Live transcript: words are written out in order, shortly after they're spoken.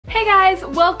guys,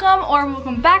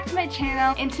 welcome back to my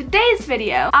channel. In today's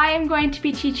video, I am going to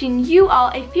be teaching you all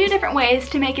a few different ways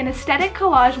to make an aesthetic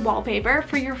collage wallpaper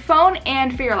for your phone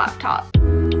and for your laptop.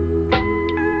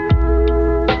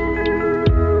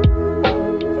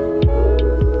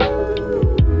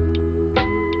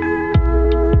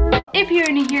 If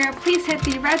you're new here, please hit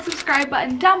the red subscribe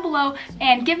button down below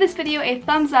and give this video a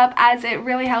thumbs up, as it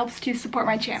really helps to support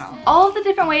my channel. All of the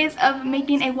different ways of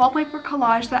making a wallpaper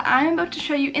collage that I'm about to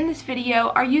show you in this video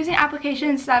are using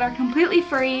applications that are completely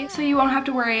free, so you won't have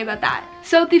to worry about that.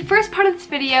 So the first part of this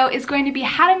video is going to be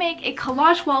how to make a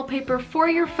collage wallpaper for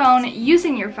your phone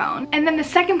using your phone. And then the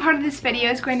second part of this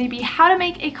video is going to be how to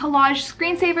make a collage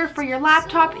screensaver for your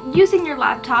laptop using your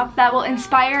laptop that will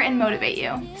inspire and motivate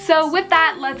you. So with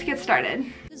that, let's get started.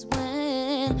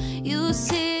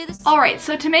 Alright,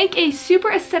 so to make a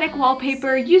super aesthetic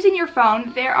wallpaper using your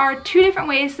phone, there are two different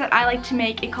ways that I like to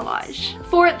make a collage.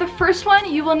 For the first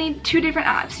one, you will need two different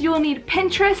apps. You will need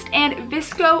Pinterest and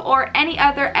Visco, or any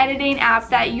other editing app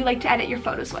that you like to edit your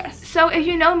photos with. So if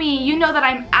you know me, you know that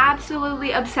I'm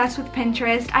absolutely obsessed with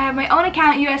Pinterest. I have my own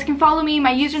account. You guys can follow me.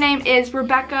 My username is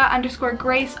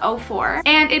Rebecca_Grace04,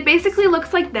 and it basically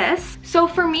looks like this. So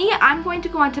for me, I'm going to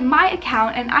go onto my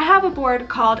account, and I have a board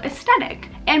called Aesthetic.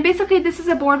 And basically this is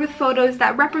a board with photos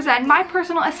that represent my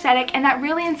personal aesthetic and that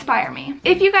really inspire me.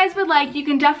 If you guys would like, you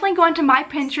can definitely go onto my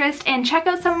Pinterest and check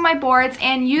out some of my boards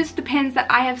and use the pins that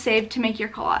I have saved to make your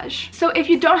collage. So if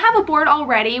you don't have a board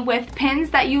already with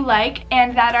pins that you like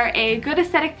and that are a good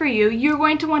aesthetic for you, you're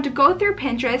going to want to go through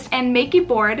Pinterest and make a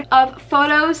board of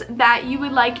photos that you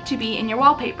would like to be in your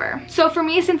wallpaper. So for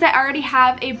me, since I already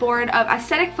have a board of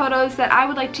aesthetic photos that I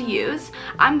would like to use,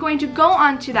 I'm going to go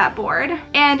onto that board,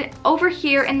 and over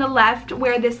here in the left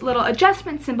where this little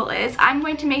adjustment symbol is, I'm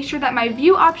going to make sure that my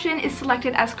view option is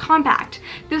selected as compact.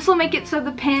 This will make it so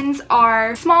the pins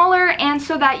are smaller and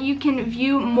so that you can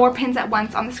view more pins at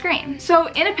once on the screen. So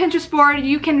in a Pinterest board,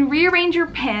 you can rearrange your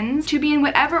pins to be in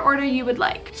whatever order you would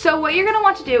like. So what you're going to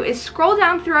want to do is scroll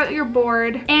down throughout your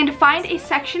board and find a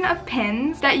section of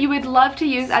pins that you would love to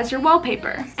use as your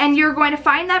wallpaper. And you're going to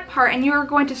find that part and you're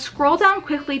going to scroll down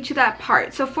quickly to that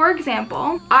part. So for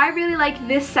example, I really like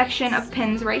this section of pins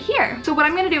right here. So what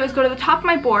I'm going to do is go to the top of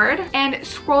my board and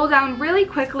scroll down really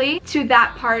quickly to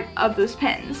that part of those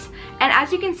pins. And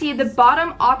as you can see, the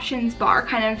bottom options bar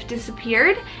kind of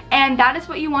disappeared, and that is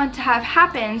what you want to have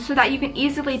happen so that you can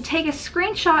easily take a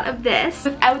screenshot of this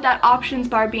without that options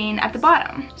bar being at the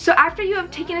bottom. So after you have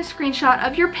taken a screenshot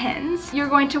of your pins, you're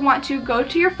going to want to go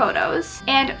to your photos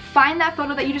and find that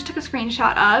photo that you just took a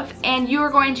screenshot of, and you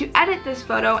are going to edit this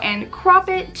photo and crop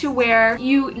it to where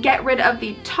you get rid of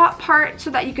the top part so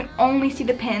that you can only see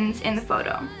the pins in the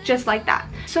photo, just like that.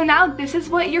 So now this is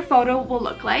what your photo will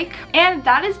look like, and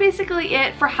that is basically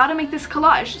it for how to make this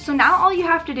collage. So now all you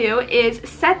have to do is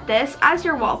set this as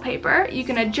your wallpaper. You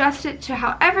can adjust it to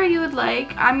however you would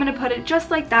like. I'm gonna put it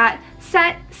just like that.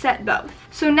 Set both.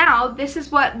 So now this is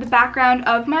what the background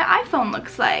of my iPhone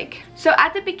looks like. So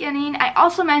at the beginning, I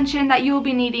also mentioned that you will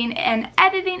be needing an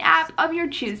editing app of your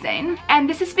choosing. And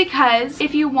this is because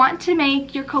if you want to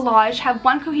make your collage have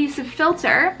one cohesive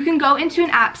filter, you can go into an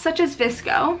app such as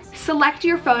Visco, select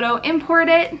your photo, import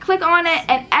it, click on it,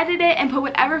 and edit it and put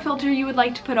whatever filter you would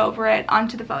like to put over it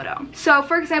onto the photo. So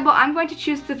for example, I'm going to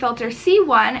choose the filter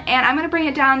C1, and I'm going to bring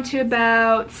it down to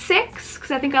about 6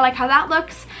 because I think I like how that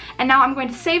looks. And now I'm going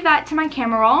to save that to my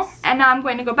camera roll, and now I'm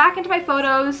going to go back into my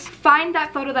photos, find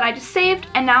that photo that I just saved,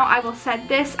 and now I will set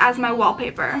this as my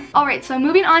wallpaper. Alright, so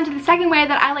moving on to the second way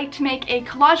that I like to make a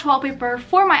collage wallpaper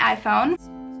for my iPhone.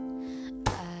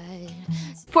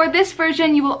 For this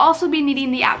version, you will also be needing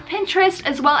the app Pinterest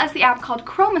as well as the app called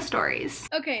Chroma Stories.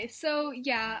 Okay, so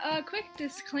yeah, a quick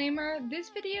disclaimer. This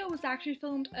video was actually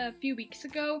filmed a few weeks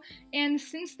ago, and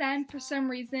since then, for some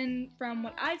reason, from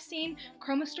what I've seen,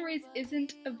 Chroma Stories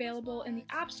isn't available in the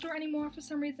App Store anymore for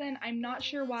some reason. I'm not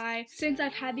sure why. Since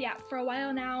I've had the app for a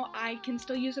while now, I can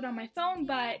still use it on my phone,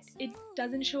 but it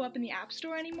doesn't show up in the App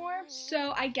Store anymore.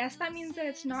 So I guess that means that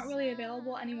it's not really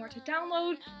available anymore to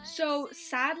download. So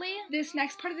sadly, this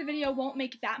next part of the video won't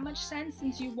make that much sense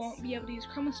since you won't be able to use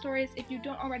Chroma Stories if you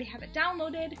don't already have it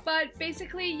downloaded. But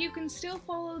basically, you can still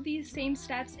follow these same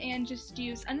steps and just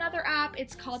use another app.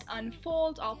 It's called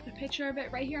Unfold. I'll put a picture of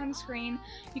it right here on the screen.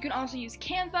 You can also use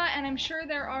Canva, and I'm sure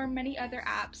there are many other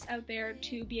apps out there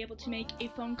to be able to make a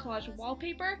phone collage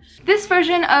wallpaper. This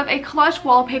version of a collage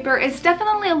wallpaper is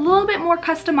definitely a little bit more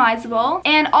customizable,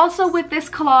 and also with this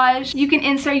collage, you can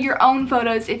insert your own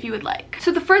photos if you would like.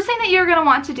 So the first thing that you're gonna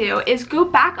want to do is go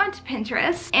back onto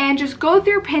Pinterest and just go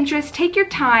through Pinterest, take your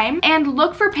time, and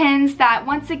look for pins that,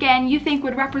 once again, you think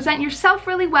would represent yourself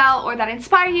really well, or that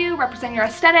inspire you, represent your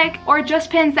aesthetic, or just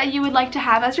pins that you would like to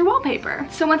have as your wallpaper.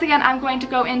 So once again, I'm going to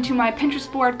go into my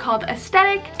Pinterest board called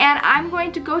Aesthetic, and I'm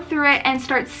going to go through it and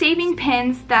start saving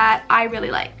pins that I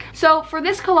really like. So for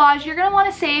this collage, you're gonna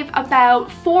wanna save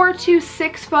about 4 to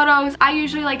 6 photos. I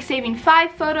usually like saving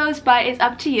 5 photos, but it's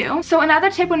up to you. So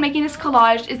another tip when making this collage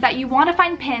is that you wanna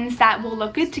find pins that will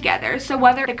look good together. So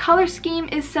whether the color scheme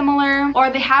is similar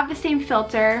or they have the same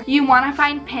filter, you wanna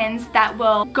find pins that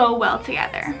will go well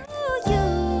together.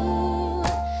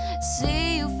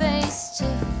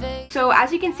 So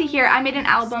as you can see here, I made an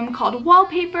album called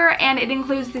Wallpaper, and it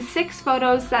includes the 6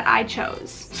 photos that I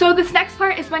chose. So this next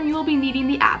part is when you will be needing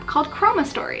the app called Chroma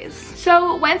Stories.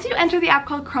 So once you enter the app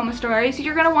called Chroma Stories,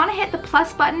 you're going to want to hit the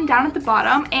plus button down at the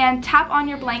bottom and tap on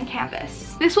your blank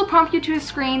canvas. This will prompt you to a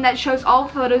screen that shows all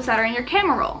the photos that are in your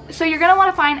camera roll. So you're going to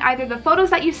want to find either the photos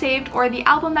that you saved or the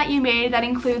album that you made that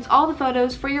includes all the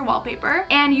photos for your wallpaper,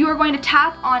 and you are going to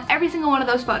tap on every single one of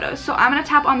those photos. So I'm going to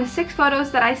tap on the 6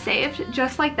 photos that I saved,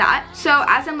 just like that. So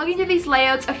as I'm looking through these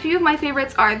layouts, a few of my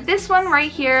favorites are this one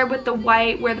right here with the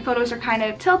white where the photos are kind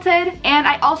of tilted, and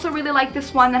I also really like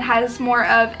this one that has more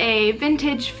of a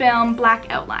vintage film black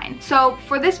outline. So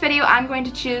for this video, I'm going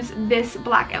to choose this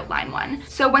black outline one.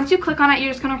 So once you click on it,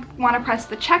 you're just going to want to press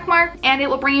the check mark, and it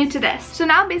will bring you to this. So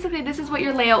now basically this is what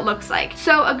your layout looks like.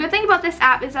 So a good thing about this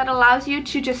app is that it allows you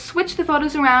to just switch the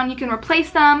photos around. You can replace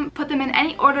them, put them in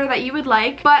any order that you would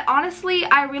like, but honestly,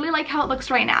 I really like how it looks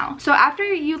right now. So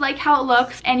after you like how it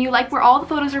looks and you like where all the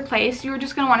photos are placed, you're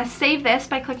just going to want to save this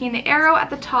by clicking the arrow at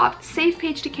the top, save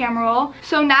page to camera roll.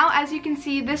 So now as you can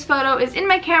see, this photo is in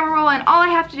my camera roll, and all I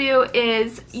have to do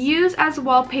is use as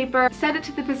wallpaper, set it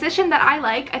to the position that I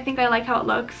like. I think I like how it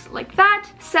looks, like that,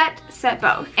 set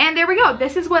both. And there we go.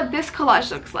 This is what this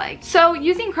collage looks like. So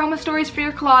using Chroma Stories for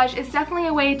your collage is definitely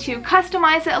a way to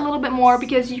customize it a little bit more,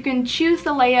 because you can choose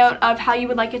the layout of how you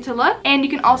would like it to look, and you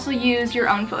can also use your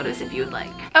own photos if you would like.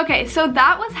 Okay, so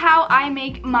that was how I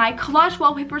make my collage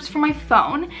wallpapers for my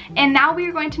phone, and now we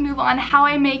are going to move on how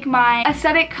I make my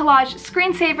aesthetic collage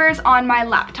screensavers on my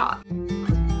laptop.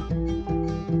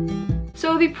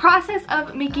 So the process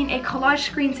of making a collage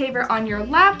screensaver on your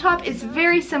laptop is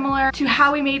very similar to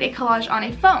how we made a collage on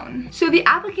a phone. So the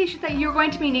application that you're going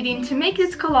to be needing to make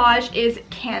this collage is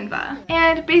Canva.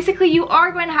 And basically you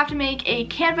are going to have to make a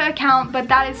Canva account, but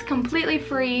that is completely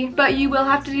free, but you will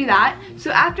have to do that.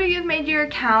 So after you've made your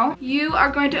account, you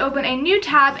are going to open a new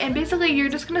tab, and basically you're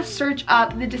just going to search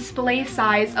up the display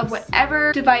size of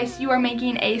whatever device you are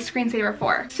making a screensaver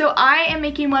for. So I am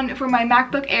making one for my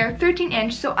MacBook Air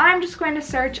 13-inch, so I'm just going to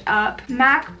search up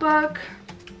MacBook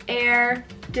Air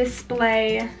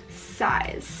display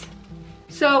size.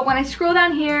 So when I scroll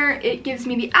down here, it gives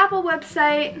me the Apple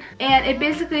website, and it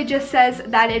basically just says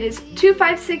that it is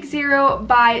 2560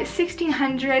 by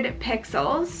 1600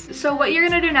 pixels. So what you're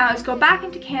gonna do now is go back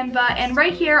into Canva, and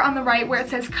right here on the right where it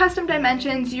says custom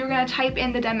dimensions, you're gonna type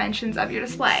in the dimensions of your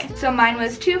display. So mine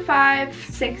was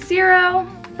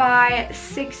 2560 by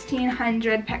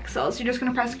 1600 pixels. You're just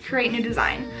gonna press create new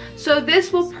design. So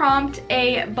this will prompt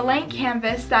a blank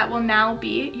canvas that will now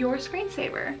be your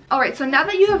screensaver. Alright, so now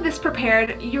that you have this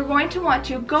prepared, you're going to want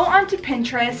to go onto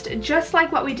Pinterest just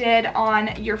like what we did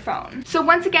on your phone. So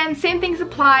once again, same things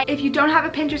apply. If you don't have a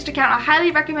Pinterest account, I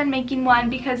highly recommend making one,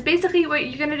 because basically what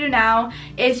you're gonna do now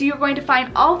is you're going to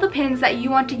find all the pins that you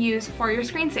want to use for your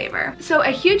screensaver. So a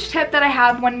huge tip that I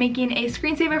have when making a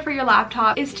screensaver for your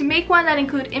laptop is to make one that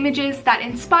includes images that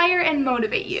inspire and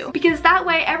motivate you, because that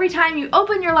way every time you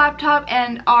open your laptop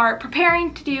and are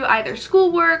preparing to do either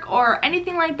schoolwork or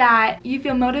anything like that, you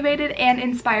feel motivated and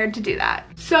inspired to do that.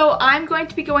 So I'm going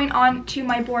to be going on to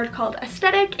my board called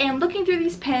Aesthetic and looking through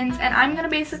these pins, and I'm going to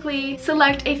basically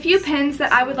select a few pins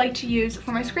that I would like to use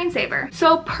for my screensaver.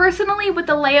 So personally, with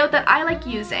the layout that I like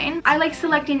using, I like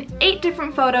selecting 8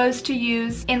 different photos to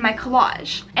use in my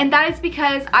collage, and that is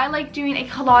because I like doing a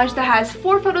collage that has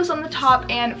 4 photos on the top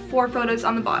and 4 photos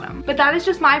on the bottom. But that is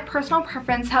just my personal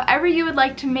preference. However you would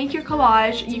like to make your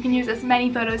collage, you can use as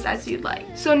many photos as you'd like.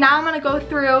 So now I'm going to go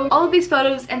through all of these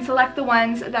photos and select the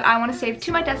ones that I want to save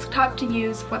to my desktop to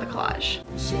use for the collage.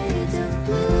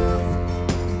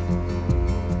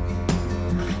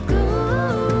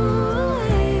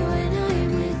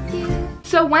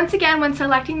 So So once again, when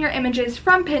selecting your images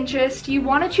from Pinterest, you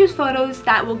want to choose photos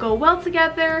that will go well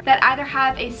together, that either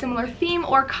have a similar theme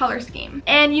or color scheme.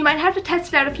 And you might have to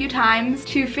test it out a few times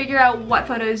to figure out what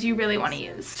photos you really want to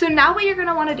use. So now what you're going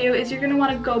to want to do is you're going to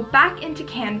want to go back into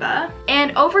Canva,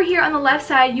 and over here on the left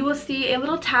side you will see a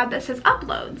little tab that says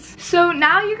Uploads. So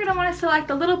now you're going to want to select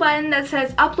the little button that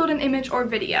says Upload an image or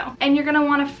video, and you're going to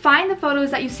want to find the photos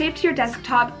that you saved to your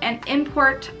desktop and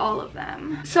import all of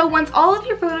them. So once all of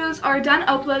your photos are done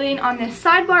uploading on this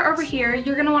sidebar over here,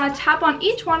 you're going to want to tap on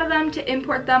each one of them to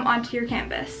import them onto your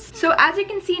canvas. So as you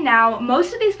can see now,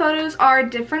 most of these photos are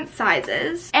different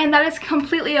sizes, and that is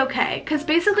completely okay, because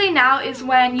basically now is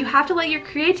when you have to let your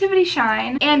creativity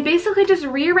shine and basically just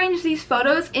rearrange these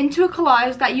photos into a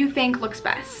collage that you think looks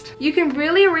best. You can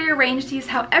really rearrange these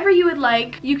however you would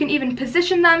like. You can even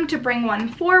position them to bring one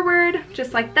forward,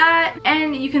 just like that,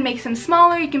 and you can make some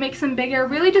smaller, you can make some bigger,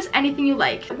 really just anything you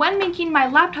like. When making my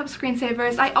laptop screensavers,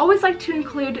 I always like to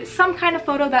include some kind of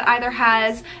photo that either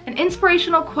has an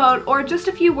inspirational quote or just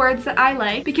a few words that I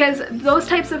like, because those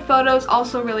types of photos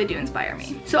also really do inspire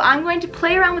me. So I'm going to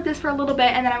play around with this for a little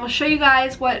bit, and then I will show you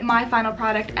guys what my final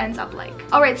product ends up like.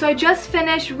 Alright, so I just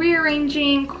finished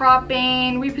rearranging,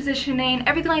 cropping, repositioning,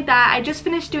 everything like that. I just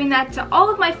finished doing that to all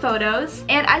of my photos,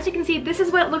 and as you can see, this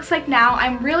is what it looks like now.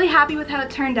 I'm really happy with how it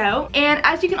turned out, and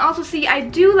as you can also see, I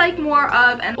do like more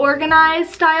of an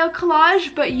organized style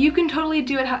collage, but you can totally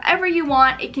do it however you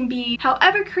want. It can be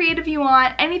however creative you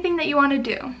want, anything that you want to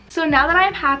do. So now that I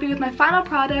am happy with my final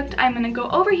product, I'm going to go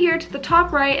over here to the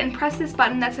top right and press this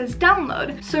button that says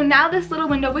download. So now this little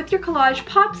window with your collage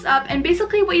pops up, and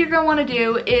basically what you're going to want to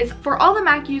do is, for all the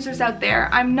Mac users out there,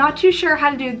 I'm not too sure how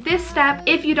to do this step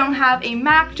if you don't have a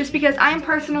Mac, just because I'm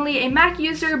personally a Mac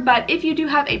user, but if you do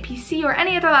have a PC or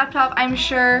any other laptop, I'm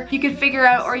sure you could figure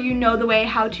out, or you know the way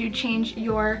how to change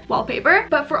your wallpaper.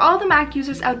 But for all the Mac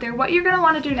users out there, what you're going to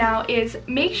want to do now is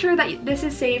make sure that this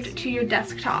is saved to your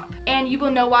desktop, and you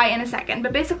will know why in a second.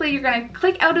 But basically you're going to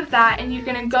click out of that, and you're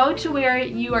going to go to where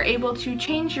you are able to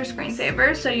change your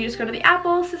screensaver. So you just go to the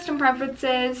Apple System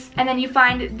Preferences, and then you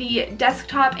find the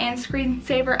desktop and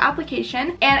screensaver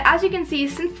application. And as you can see,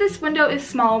 since this window is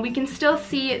small, we can still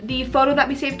see the photo that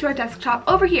we saved to our desktop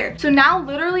over here. So now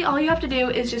literally all you have to do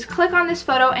is just click on this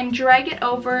photo and drag it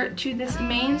over to this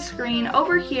main screen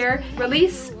over here,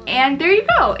 release, and there you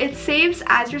go. It saves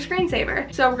as your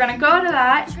screensaver. So we're gonna go to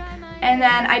that, and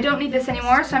then I don't need this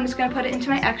anymore, so I'm just gonna put it into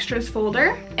my extras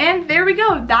folder. And there we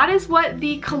go. That is what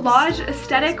the collage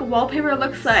aesthetic wallpaper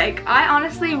looks like. I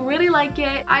honestly really like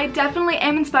it. I definitely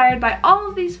am inspired by all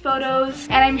of these photos,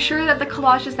 and I'm sure that the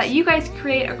collages that you guys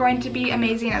create are going to be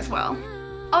amazing as well.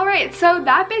 Alright, so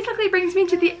that basically brings me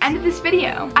to the end of this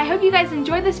video. I hope you guys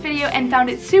enjoyed this video and found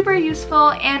it super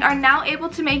useful and are now able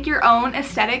to make your own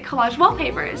aesthetic collage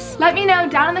wallpapers. Let me know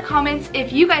down in the comments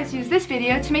if you guys use this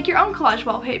video to make your own collage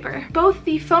wallpaper. Both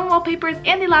the phone wallpapers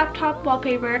and the laptop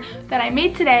wallpaper that I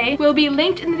made today will be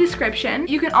linked in the description.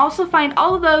 You can also find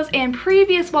all of those and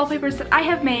previous wallpapers that I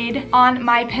have made on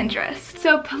my Pinterest.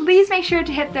 So please make sure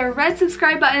to hit the red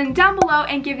subscribe button down below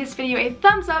and give this video a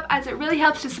thumbs up, as it really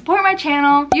helps to support my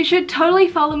channel. You should totally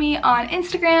follow me on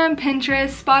Instagram,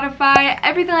 Pinterest, Spotify,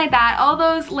 everything like that. All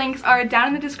those links are down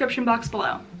in the description box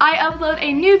below. I upload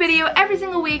a new video every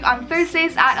single week on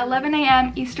Thursdays at 11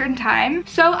 a.m. Eastern Time.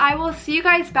 So I will see you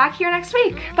guys back here next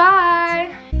week.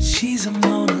 Bye! She's a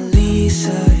Mona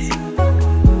Lisa.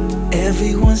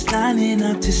 Everyone's lining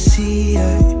up to see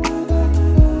her.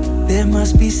 There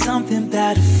must be something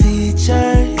about a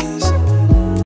feature.